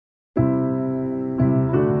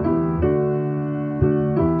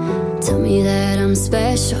Tell me that I'm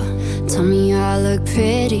special, tell me I look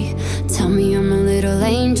pretty, tell me I'm a little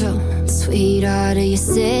angel, sweetheart of your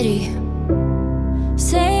city.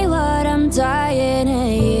 Say what I'm dying to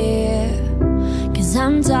hear, 'cause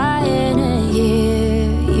I'm dying to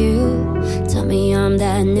hear you. Tell me I'm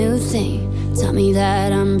that new thing, tell me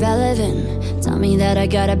that I'm relevant, tell me that I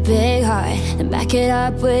got a big heart, and back it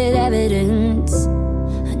up with evidence.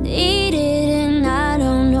 I need it and I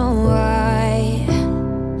don't know why.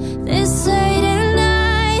 This late at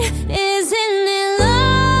night, isn't it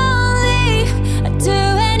lonely? I'd do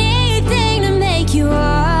anything to make you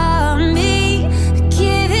want me. I'd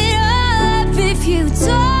give it all up if you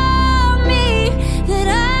told me that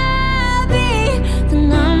I'd be the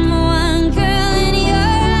number one girl in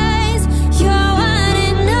your eyes. You're one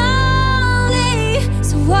and only,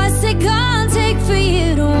 so what's it gonna take for you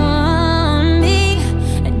to want me?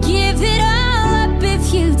 I'd give it all up if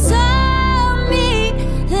you told me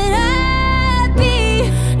that I'd be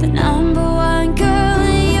the number one girl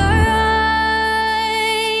in your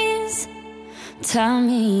eyes. Tell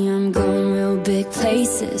me I'm going real big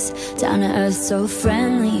places, down to earth so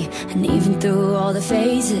friendly, and even through all the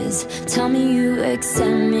phases, tell me you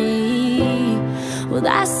accept me. Well,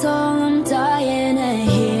 that's all I'm dying to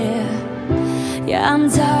hear. Yeah, I'm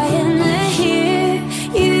dying to hear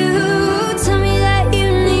you. Tell me that you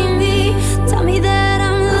need me, tell me that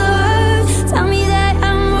I'm loved, tell me that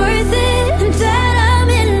I'm worth it, and that I'm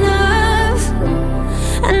enough.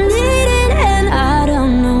 I need it and I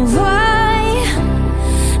don't know why.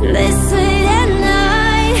 This late at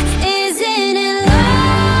night, isn't it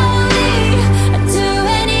lonely? I'd do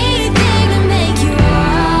anything to make you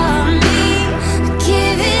want me. I'd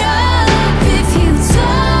give it all up if you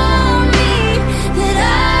told me that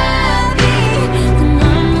I'd be the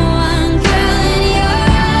number one girl in your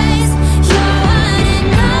eyes. You're one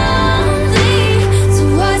and only, so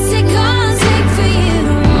what's it gonna take for you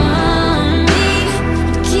to want me?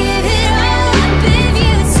 I'd give it all up if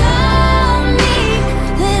you told me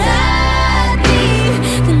that I'd be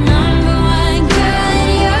the number one girl in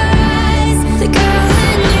your eyes. The girl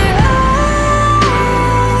in your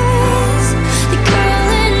eyes, the girl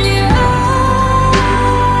in your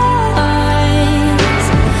eyes.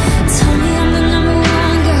 Tell me I'm the number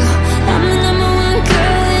one girl, I'm the number one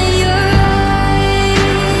girl in your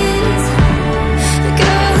eyes. The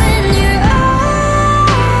girl in your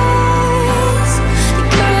eyes, the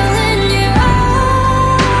girl in your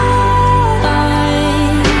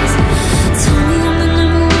eyes. Tell me I'm the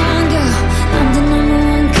number one girl, I'm the number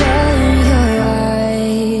one girl in your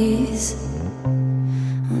eyes.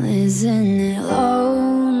 Well, isn't it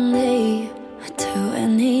lonely? I'd do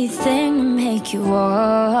anything to make you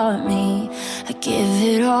want me. I'd give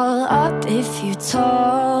it all up if you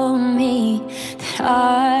told me that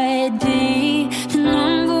I'd be the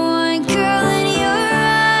number one girl in your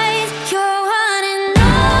eyes. You're one and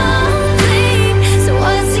only, so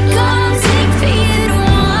what's it gonna take for you to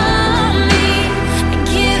want me? I'd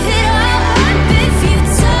give it all up if you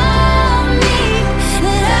told me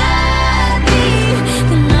that I'd be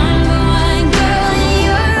the number one girl in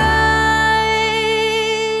your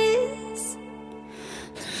eyes.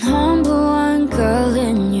 The number one girl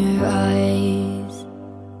in your